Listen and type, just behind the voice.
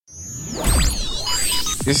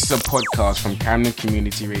This is a podcast from Camden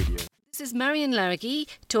Community Radio. This is Marion Larraghy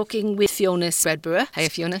talking with Fiona Spreadbouough. Hiya,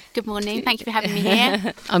 Fiona. Good morning. Thank you for having me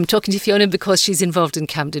here. I'm talking to Fiona because she's involved in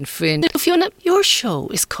Camden Fringe. Fiona, your show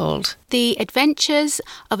is called The Adventures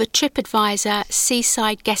of a TripAdvisor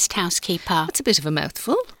Seaside Guest Housekeeper. That's a bit of a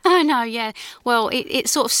mouthful. I know, yeah. Well, it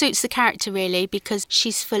sort of suits the character, really, because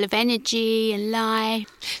she's full of energy and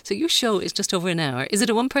life. So your show is just over an hour. Is it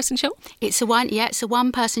a one-person show? It's a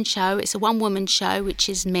one-person show. It's a one-woman show, which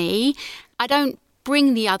is me. I don't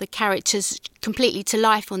bring the other characters completely to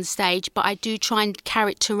life on stage, but I do try and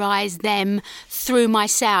characterise them through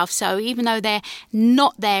myself. So even though they're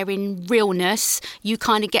not there in realness, you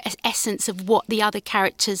kind of get an essence of what the other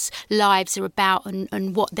characters' lives are about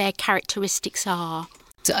and what their characteristics are.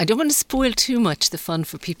 So I don't want to spoil too much the fun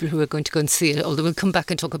for people who are going to go and see it, although we'll come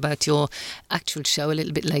back and talk about your actual show a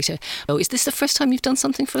little bit later. Oh, is this the first time you've done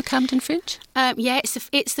something for the Camden Fringe? Yeah,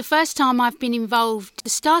 it's the first time I've been involved. At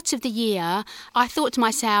the start of the year, I thought to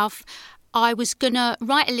myself, I was going to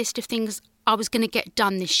write a list of things I was going to get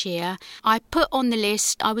done this year. I put on the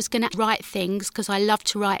list I was going to write things because I love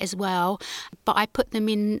to write as well, but I put them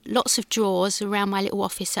in lots of drawers around my little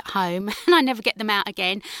office at home and I never get them out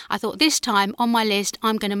again. I thought this time on my list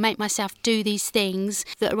I'm going to make myself do these things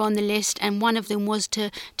that are on the list, and one of them was to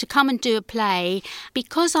come and do a play.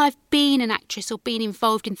 Because I've been an actress or been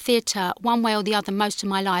involved in theatre one way or the other most of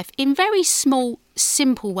my life in very small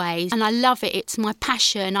simple ways, and I love it. It's my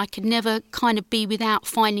passion. I could never kind of be without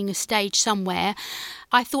finding a stage somewhere.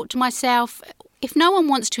 I thought to myself, if no one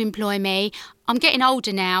wants to employ me, I'm getting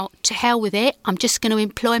older now, to hell with it. I'm just going to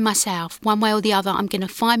employ myself one way or the other. I'm going to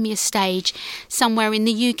find me a stage somewhere in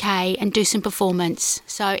the UK and do some performance.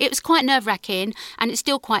 So it was quite nerve-wracking, and it's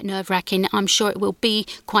still quite nerve-wracking. I'm sure it will be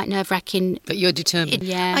quite nerve-wracking. But you're determined.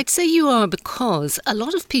 Yeah. I'd say you are, because a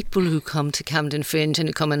lot of people who come to Camden Fringe and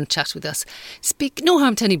who come and chat with us speak, no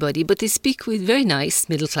harm to anybody, but they speak with very nice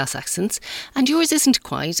middle-class accents, and yours isn't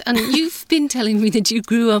quite. And you've been telling me that you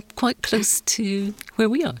grew up quite close to where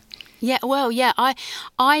we are. Yeah, well, yeah, I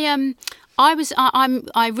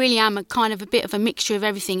really am a kind of a bit of a mixture of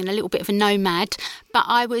everything and a little bit of a nomad. But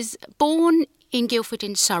I was born in Guildford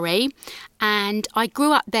in Surrey, and I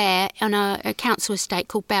grew up there on a council estate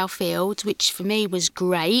called Belfield, which for me was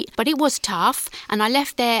great, but it was tough. And I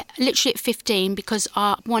left there literally at 15 because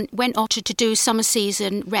I went off to do summer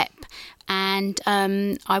season rep. And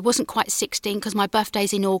I wasn't quite 16 because my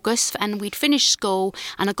birthday's in August, and we'd finished school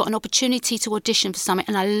and I got an opportunity to audition for something,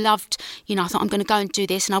 and I loved, I thought I'm going to go and do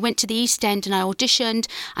this. And I went to the East End and I auditioned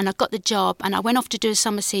and I got the job, and I went off to do a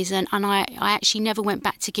summer season, and I actually never went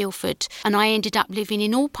back to Guildford, and I ended up living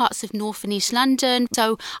in all parts of North and East London.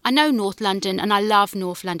 So I know North London and I love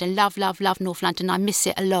North London, love North London. I miss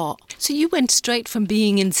it a lot. So you went straight from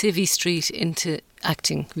being in Civvy Street into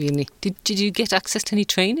acting, really. Did you get access to any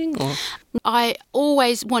training? Or I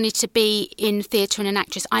always wanted to be in theatre and an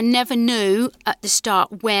actress. I never knew at the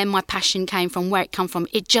start where my passion came from, where it came from.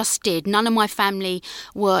 It just did. None of my family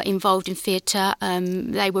were involved in theatre.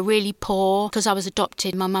 They were really poor because I was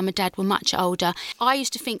adopted. My mum and dad were much older. I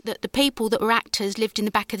used to think that the people that were actors lived in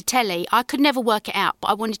the back of the telly. I could never work it out, but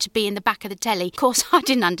I wanted to be in the back of the telly. Of course, I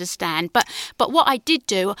didn't understand. But what I did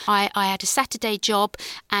do, I had a Saturday job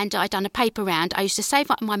and I'd done a paper round. I used to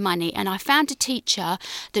save up my money, and I found a teacher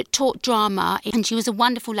that taught drama, and she was a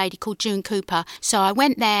wonderful lady called June Cooper. So I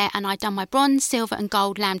went there and I'd done my bronze, silver and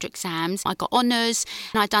gold Lambda exams. I got honours,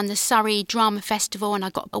 and I'd done the Surrey Drama Festival, and I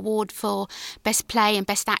got an award for Best Play and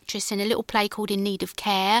Best Actress in a little play called In Need of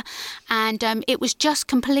Care. And it was just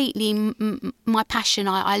completely my passion.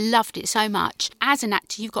 I loved it so much. As an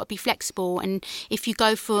actor, you've got to be flexible, and if you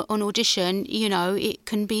go for an audition, it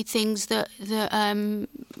can be things that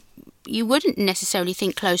you wouldn't necessarily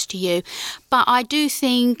think close to you. But I do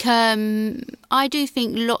think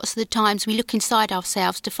lots of the times we look inside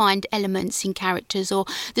ourselves to find elements in characters, or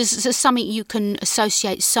there's something you can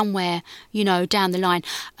associate somewhere, down the line.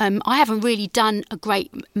 I haven't really done a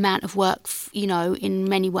great amount of work, in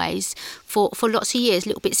many ways for lots of years,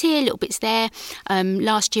 little bits here, little bits there.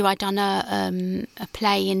 Last year I done a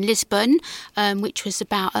play in Lisbon, which was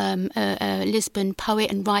about a Lisbon poet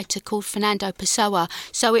and writer called Fernando Pessoa.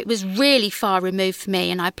 So it was really far removed for me,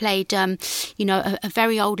 and I played a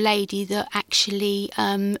very old lady that actually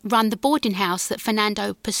run the boarding house that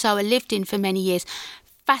Fernando Pessoa lived in for many years.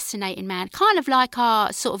 fascinating man, kind of like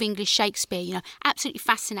our sort of English Shakespeare, you know, absolutely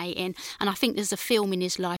fascinating. And I think there's a film in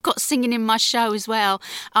his life. Got singing in my show as well.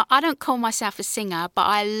 I don't call myself a singer, but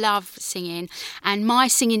I love singing. And my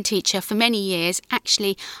singing teacher for many years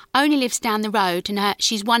actually only lives down the road, and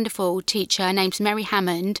she's a wonderful teacher. Her name's Mary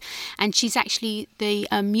Hammond, and she's actually the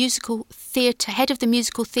musical theatre, head of the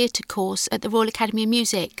musical theatre course at the Royal Academy of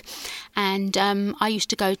Music. And I used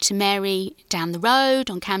to go to Mary down the road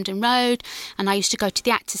on Camden Road, and I used to go to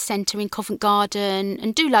the Actors Centre in Covent Garden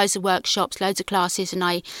and do loads of workshops, loads of classes, and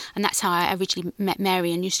that's how I originally met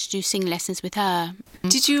Mary and used to do singing lessons with her.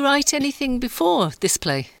 Did you write anything before this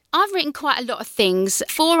play? I've written quite a lot of things.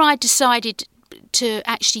 Before I decided to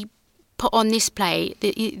actually put on this play,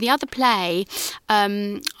 the other play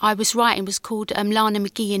I was writing was called Lana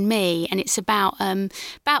McGee and Me, and it's about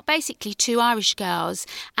basically two Irish girls,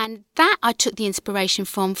 and that I took the inspiration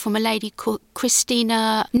from a lady called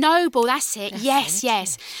Christina Noble. That's it.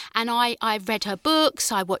 Yes. And I read her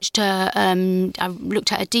books. I watched her. I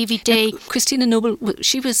looked at her DVD. Now, Christina Noble.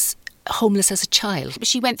 She was homeless as a child.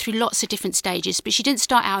 She went through lots of different stages, but she didn't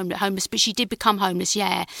start out homeless, but she did become homeless,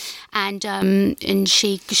 yeah. And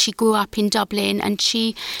she grew up in Dublin, and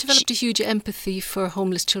she developed a huge empathy for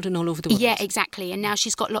homeless children all over the world. Yeah, exactly. And now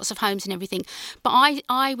she's got lots of homes and everything. But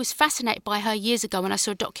I was fascinated by her years ago when I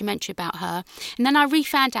saw a documentary about her, and then I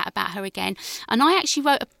re-found out about her again, and I actually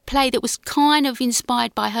wrote a play that was kind of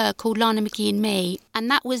inspired by her called Lana McGee and Me, and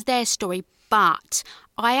that was their story. But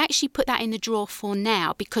I actually put that in the drawer for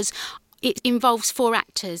now because it involves 4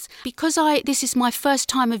 actors. Because this is my first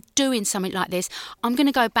time of doing something like this, I'm going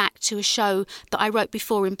to go back to a show that I wrote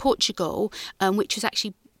before in Portugal, which was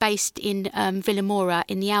actually based in Vila Moura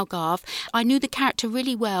in the Algarve. I knew the character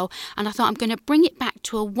really well, and I thought I'm going to bring it back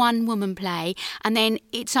to a one-woman play, and then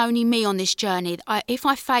it's only me on this journey. If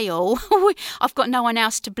I fail, I've got no one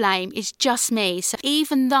else to blame. It's just me. So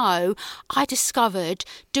even though I discovered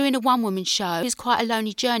doing a one-woman show is quite a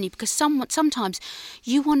lonely journey, because sometimes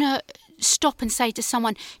you want to stop and say to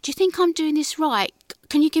someone, do you think I'm doing this right?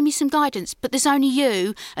 Can you give me some guidance? But there's only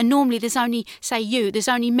you, and normally there's only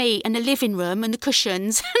me and the living room and the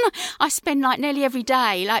cushions. I spend like nearly every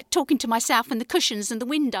day like talking to myself and the cushions and the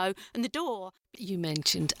window and the door. You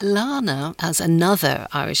mentioned Lana as another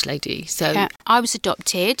Irish lady. So yeah, I was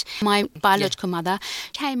adopted. My biological mother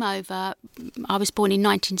came over. I was born in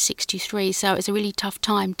 1963, so it was a really tough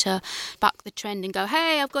time to buck the trend and go,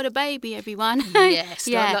 hey, I've got a baby, everyone. Yes,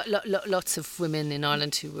 yeah. Lots of women in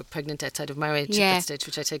Ireland who were pregnant outside of marriage at that stage,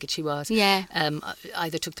 which I take it she was,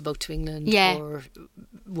 either took the boat to England or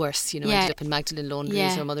worse, ended up in Magdalen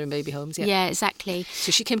laundries or mother and baby homes. Yeah, exactly.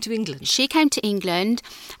 So she came to England. She came to England,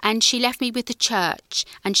 and she left me with the church,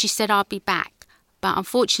 and she said I'll be back, but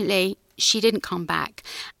unfortunately she didn't come back.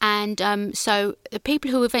 And so the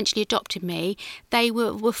people who eventually adopted me, they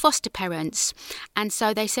were foster parents, and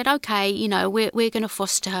so they said, okay, we're going to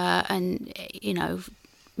foster her, and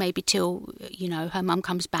maybe till her mum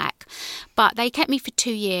comes back. But they kept me for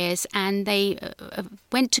 2 years, and they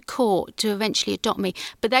went to court to eventually adopt me,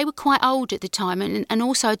 but they were quite old at the time, and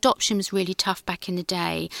also adoption was really tough back in the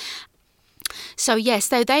day. So yes,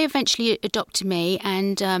 so they eventually adopted me,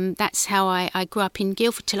 and that's how I grew up in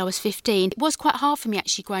Guildford till I was 15. It was quite hard for me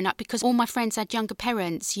actually growing up, because all my friends had younger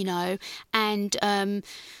parents, and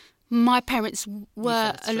my parents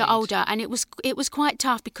were a lot older, and it was quite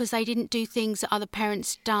tough because they didn't do things that other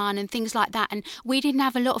parents done and things like that, and we didn't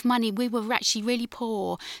have a lot of money. We were actually really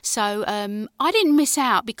poor, so I didn't miss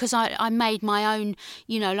out because I made my own,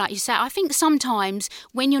 like you say. I think sometimes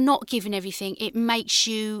when you're not given everything, it makes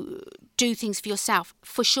you do things for yourself.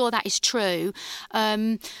 For sure, that is true.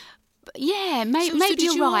 Maybe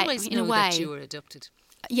you're right in a way. That you were adopted?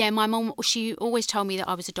 Yeah, my mum, she always told me that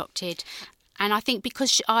I was adopted. And I think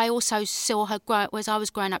because I also saw her grow as I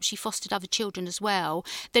was growing up, she fostered other children as well,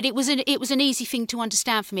 that it was an easy thing to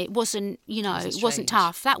understand for me. It wasn't, it wasn't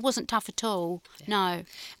tough. That wasn't tough at all, no.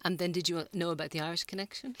 And then did you know about the Irish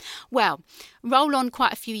connection? Well, roll on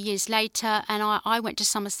quite a few years later, and I went to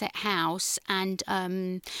Somerset House, and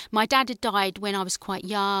my dad had died when I was quite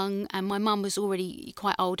young, and my mum was already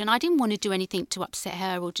quite old, and I didn't want to do anything to upset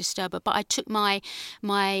her or disturb her, but I took my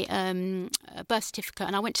birth certificate,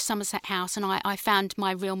 and I went to Somerset House, and I found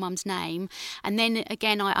my real mum's name. And then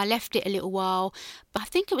again, I left it a little while, but I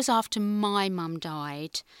think it was after my mum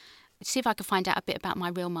died. see if I could find out a bit about my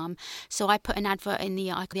real mum. So I put an advert in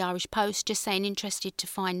the Irish Post just saying interested to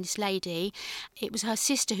find this lady. It was her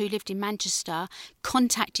sister who lived in Manchester,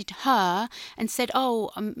 contacted her and said,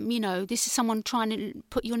 this is someone trying to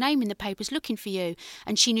put your name in the papers looking for you.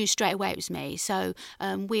 And she knew straight away it was me. So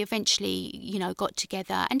we eventually, got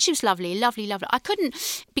together, and she was lovely. I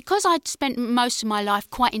couldn't, because I'd spent most of my life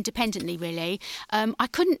quite independently, really, I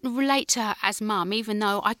couldn't relate to her as mum, even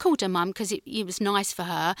though I called her mum because it was nice for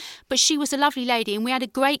her. But she was a lovely lady and we had a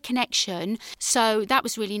great connection. So that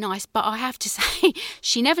was really nice. But I have to say,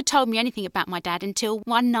 she never told me anything about my dad until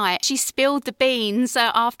one night she spilled the beans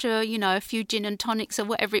after, a few gin and tonics or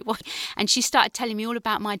whatever it was. And she started telling me all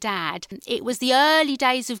about my dad. It was the early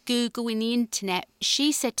days of Google and the internet.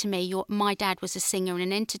 She said to me, my dad was a singer and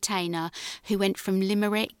an entertainer who went from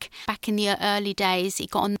Limerick. Back in the early days, he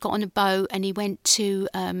got on a boat and he went to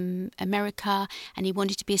America, and he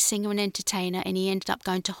wanted to be a singer and entertainer, and he ended up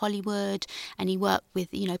going to Hollywood, and he worked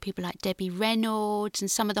with people like Debbie Reynolds and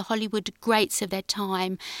some of the Hollywood greats of their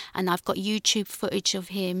time. And I've got YouTube footage of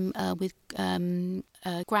him with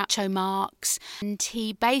Groucho Marx, and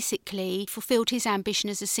he basically fulfilled his ambition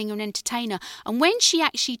as a singer and entertainer. And when she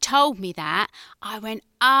actually told me that, I went,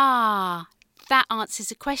 that answers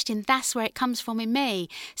the question. That's where it comes from in me.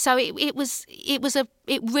 So it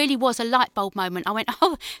really was a light bulb moment. I went,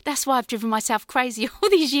 that's why I've driven myself crazy all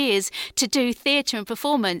these years to do theatre and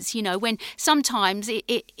performance, when sometimes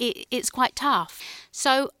it's quite tough.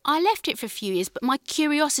 So I left it for a few years, but my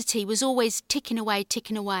curiosity was always ticking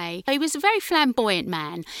away. He was a very flamboyant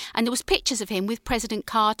man, and there was pictures of him with President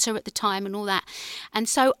Carter at the time and all that. And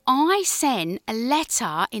so I sent a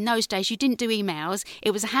letter. In those days, you didn't do emails.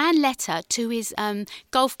 It was a hand letter to his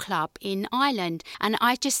golf club in Ireland. And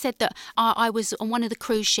I just said that I was on one of the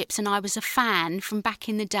cruise ships and I was a fan from back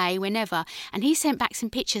in the day, whenever. And he sent back some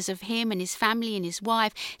pictures of him and his family and his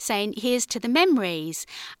wife saying, here's to the memories.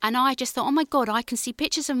 And I just thought, oh my God, I can see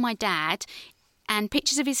pictures of my dad and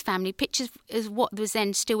pictures of his family, pictures of what was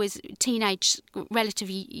then still his teenage,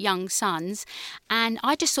 relatively young sons. And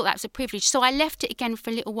I just thought that was a privilege. So I left it again for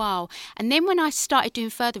a little while. And then when I started doing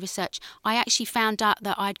further research, I actually found out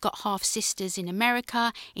that I'd got half sisters in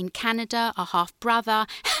America, in Canada, a half brother.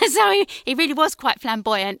 So he really was quite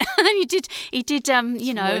flamboyant. he did, he did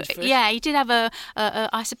have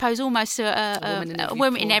I suppose almost a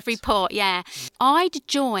woman in every port. Yeah. I'd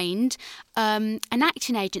joined an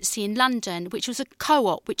acting agency in London, which was a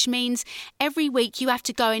co-op, which means every week you have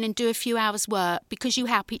to go in and do a few hours work because you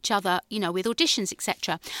help each other, with auditions,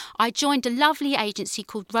 etc. I joined a lovely agency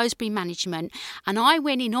called Rosebery Management, and I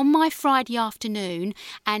went in on my Friday afternoon,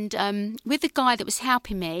 and with the guy that was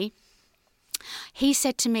helping me, he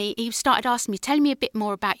said to me, he started asking me, tell me a bit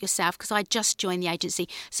more about yourself, because I just joined the agency.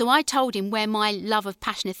 So I told him where my love of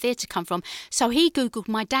passion of theatre come from. So he Googled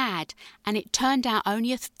my dad, and it turned out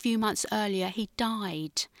only a few months earlier he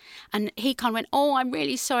died. And he kind of went, I'm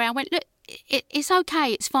really sorry. I went, look, it's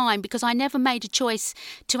okay, it's fine, because I never made a choice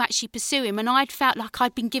to actually pursue him, and I'd felt like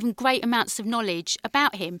I'd been given great amounts of knowledge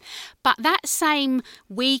about him. But that same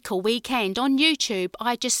week or weekend on YouTube,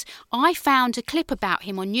 I found a clip about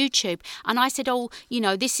him on YouTube, and I said,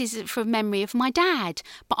 this is for memory of my dad.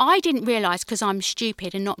 But I didn't realise, because I'm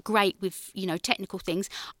stupid and not great with technical things,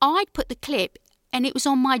 I'd put the clip, and it was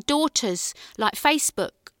on my daughter's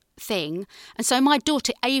Facebook thing. And so my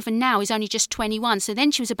daughter, even now, is only just 21. So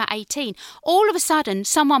then she was about 18. All of a sudden,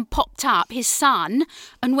 someone popped up, his son,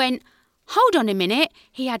 and went, hold on a minute.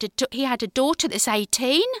 He had a daughter that's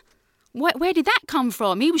 18? Where did that come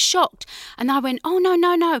from? He was shocked. And I went, oh,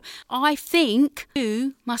 no. I think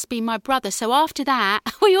you must be my brother. So after that,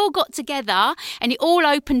 we all got together and it all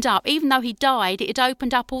opened up. Even though he died, it had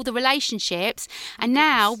opened up all the relationships. And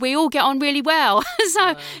now we all get on really well.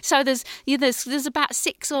 So there's about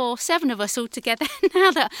 6 or 7 of us all together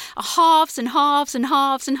now that are halves and halves and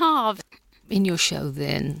halves and halves. In your show,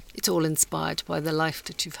 then, it's all inspired by the life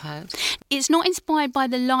that you've had? It's not inspired by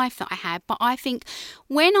the life that I had, but I think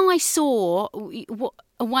when I saw what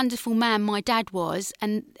a wonderful man my dad was,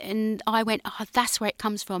 and I went, that's where it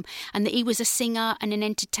comes from, and that he was a singer and an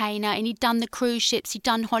entertainer, and he'd done the cruise ships, he'd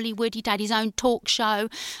done Hollywood, he'd had his own talk show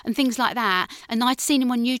and things like that, and I'd seen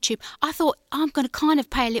him on YouTube. I thought, I'm going to kind of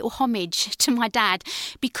pay a little homage to my dad,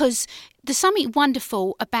 because there's something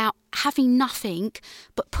wonderful about having nothing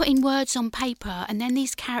but putting words on paper, and then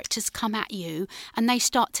these characters come at you and they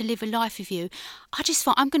start to live a life with you. I just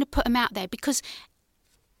thought, I'm going to put them out there, because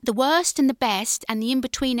the worst and the best and the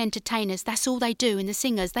in-between entertainers, that's all they do, and the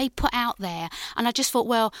singers, they put out there. And I just thought,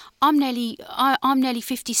 well, I'm nearly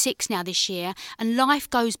 56 now this year, and life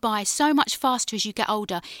goes by so much faster as you get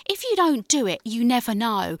older. If you don't do it, you never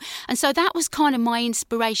know. And so that was kind of my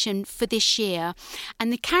inspiration for this year.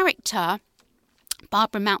 And the character,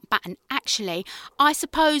 Barbara Mountbatten, actually, I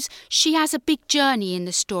suppose she has a big journey in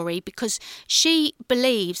the story, because she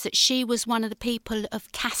believes that she was one of the people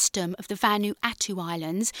of Castum of the Vanuatu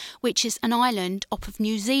Islands, which is an island off of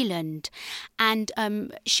New Zealand. And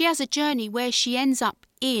she has a journey where she ends up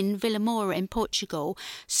in Vila Moura in Portugal.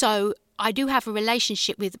 So I do have a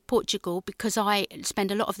relationship with Portugal, because I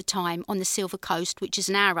spend a lot of the time on the Silver Coast, which is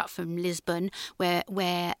an hour up from Lisbon, where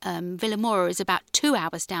Vila Moura is about 2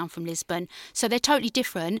 hours down from Lisbon. So they're totally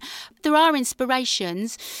different. There are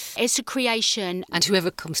inspirations. It's a creation. And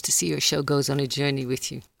whoever comes to see your show goes on a journey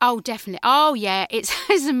with you. Oh, definitely. Oh, yeah.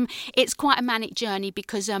 It's quite a manic journey,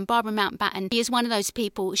 because Barbara Mountbatten is one of those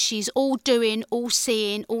people. She's all doing, all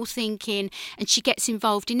seeing, all thinking, and she gets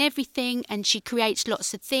involved in everything, and she creates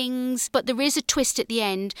lots of things. But there is a twist at the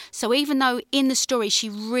end. So even though in the story she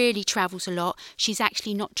really travels a lot, she's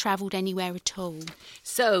actually not travelled anywhere at all.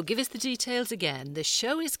 So give us the details again. The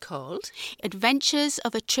show is called Adventures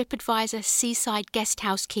of a TripAdvisor Seaside Guest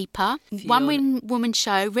Housekeeper. Fiona. One-woman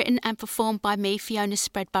show written and performed by me, Fiona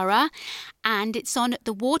Spreadbouough. And it's on at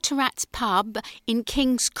the Water Rats pub in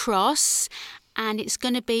King's Cross. And it's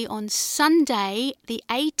going to be on Sunday, the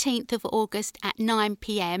 18th of August at 9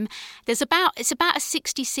 p.m. It's about a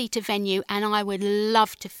 60-seater venue, and I would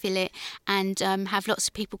love to fill it and have lots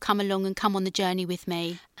of people come along and come on the journey with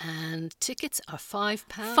me. And tickets are £5.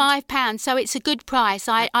 £5, so it's a good price.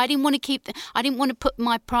 I didn't want to put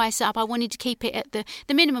my price up. I wanted to keep it at the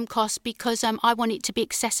minimum cost, because I want it to be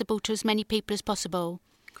accessible to as many people as possible.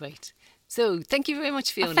 Great. So, thank you very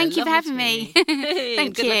much, Fiona. Thank you for having me.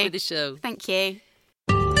 Thank you. Good luck with the show. Thank you.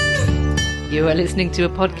 You are listening to a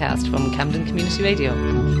podcast from Camden Community Radio.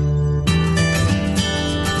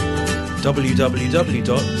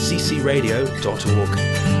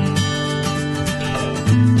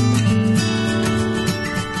 www.ccradio.org